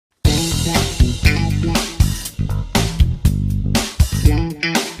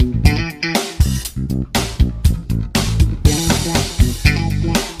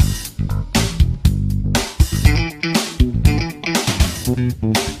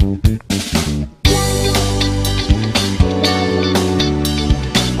Hey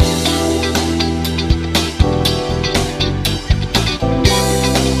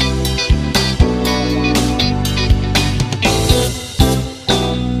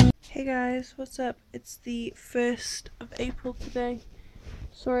guys, what's up? It's the 1st of April today.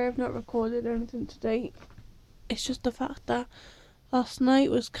 Sorry I've not recorded anything today. It's just the fact that last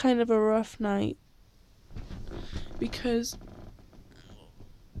night was kind of a rough night because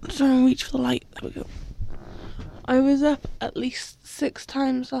I'm trying to reach for the light. There we go. I was up at least 6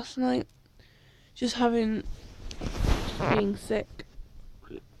 times last night, just being sick,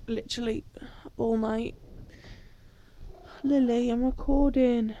 literally all night. Lily, I'm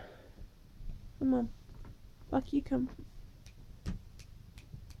recording. Come on, back you come.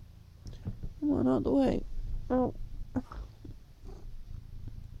 Come on, out the way. Oh.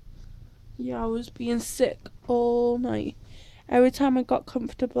 Yeah, I was being sick all night. Every time I got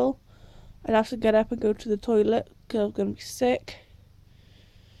comfortable, I'd have to get up and go to the toilet because I was going to be sick.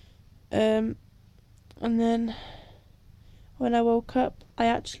 And then when I woke up, I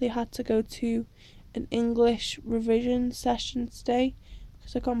actually had to go to an English revision session today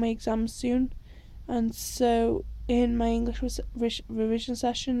because I got my exam soon. And so in my English revision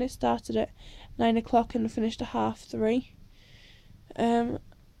session, it started at 9 o'clock and finished at 3:30.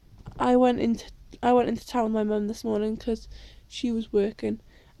 I went into town with my mum this morning because she was working,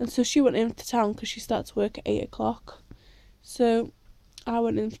 and so she went into town because she starts work at 8 o'clock. So I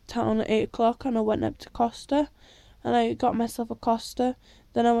went into town at 8 o'clock and I went up to Costa and I got myself a Costa.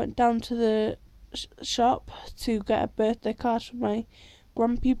 Then I went down to the shop to get a birthday card for my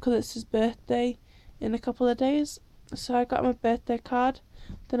grumpy because it's his birthday in a couple of days. So I got my birthday card.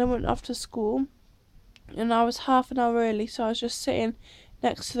 Then I went off to school and I was half an hour early, so I was just sitting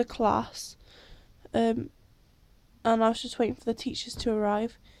next to the class, and I was just waiting for the teachers to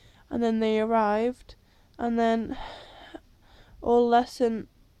arrive, and then they arrived, and then all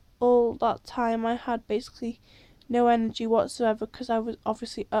that time I had basically no energy whatsoever because I was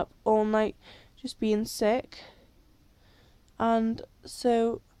obviously up all night just being sick, and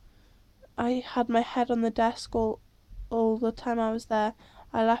so I had my head on the desk all the time I was there.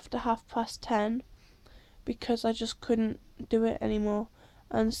 I left at 10:30 because I just couldn't do it anymore.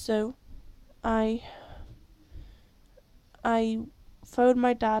 And so I phoned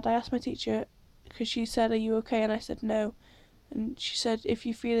my dad. I asked my teacher because she said, "Are you okay?" And I said no. And she said, "If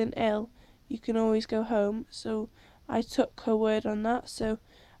you're feeling ill, you can always go home." So I took her word on that. So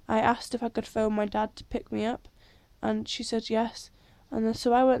I asked if I could phone my dad to pick me up, and she said yes. And then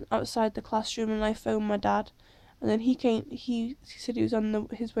so I went outside the classroom and I phoned my dad, and then he came. He said he was on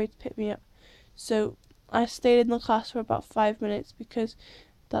his way to pick me up. So I stayed in the class for about 5 minutes because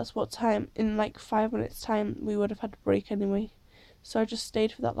that's what time, in like 5 minutes time, we would have had a break anyway. So I just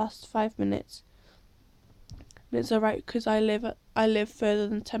stayed for that last 5 minutes. And it's alright because I live further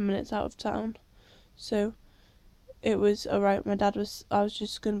than 10 minutes out of town. So it was alright. I was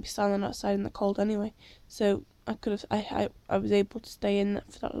just going to be standing outside in the cold anyway. So I was able to stay in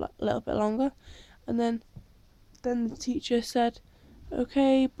for that little bit longer. And then the teacher said,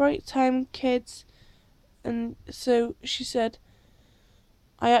 "Okay, break time, kids." And so she said,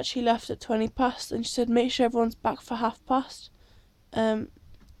 I actually left at 20 past, and she said, "Make sure everyone's back for past."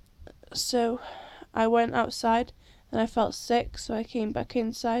 So I went outside and I felt sick, so I came back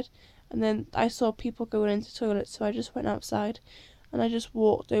inside, and then I saw people going into toilets, so I just went outside and I just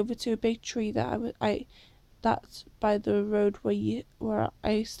walked over to a big tree that's by the road where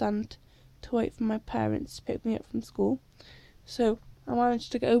I stand to wait for my parents to pick me up from school. So I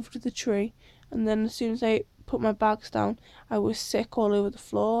managed to get over to the tree, and then as soon as I put my bags down, I was sick all over the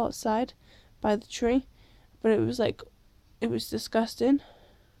floor outside by the tree. But it was disgusting.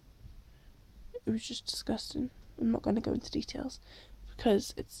 It was just disgusting. I'm not going to go into details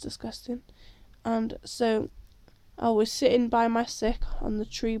because it's disgusting. And so I was sitting by my sick on the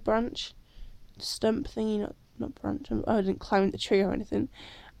tree branch, stump thingy, not branch. I didn't climb the tree or anything.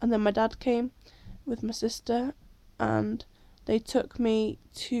 And then my dad came with my sister, and they took me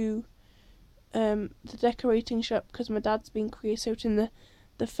to the decorating shop because my dad's been creosoting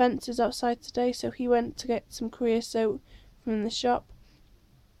the fences outside today, so he went to get some creosote from the shop,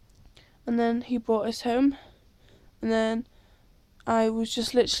 and then he brought us home, and then I was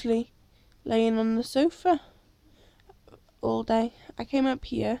just literally laying on the sofa all day. I came up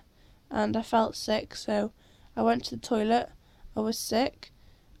here and I felt sick, so I went to the toilet. I was sick,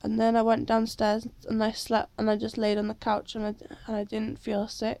 and then I went downstairs and I slept, and I just laid on the couch, and I didn't feel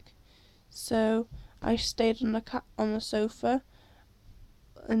sick. So I stayed on the sofa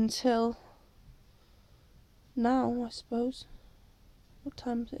until now, I suppose. what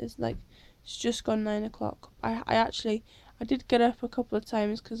time it is, like, it's just gone 9 o'clock. I did get up a couple of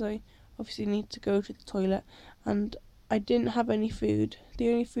times because I obviously need to go to the toilet, and I didn't have any food. The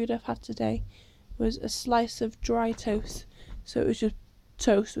only food I've had today was a slice of dry toast, so it was just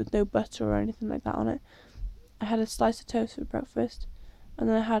toast with no butter or anything like that on it. I had a slice of toast for breakfast, and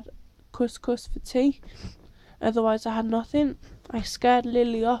then I had couscous for tea. Otherwise I had nothing. I scared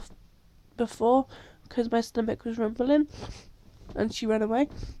Lily off before because my stomach was rumbling and she ran away,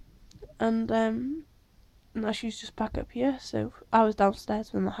 and now she's just back up here, so I was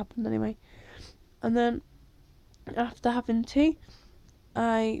downstairs when that happened anyway. And then after having tea,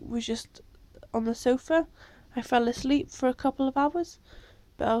 I was just on the sofa. I fell asleep for a couple of hours,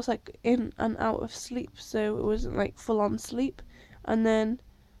 but I was like in and out of sleep, so it wasn't like full on sleep. And then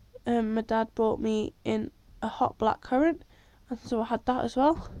my dad brought me in a hot black currant, and so I had that as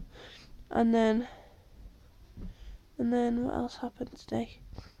well. And then what else happened today?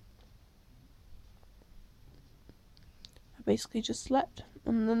 I basically just slept,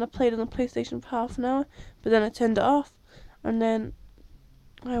 and then I played on the PlayStation for half an hour, but then I turned it off, and then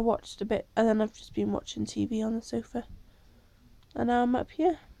I watched a bit, and then I've just been watching TV on the sofa, and now I'm up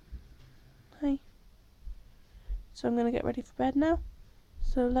here. Hi. So I'm gonna get ready for bed now.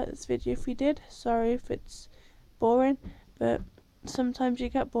 So like this video if you did. Sorry if it's boring, but sometimes you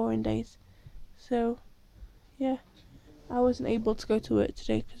get boring days. So yeah, I wasn't able to go to work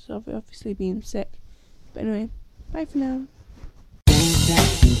today because of obviously being sick. But anyway, bye for now.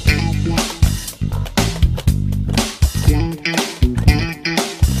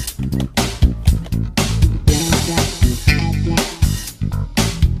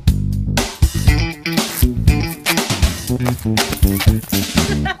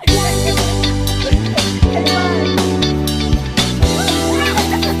 Come on.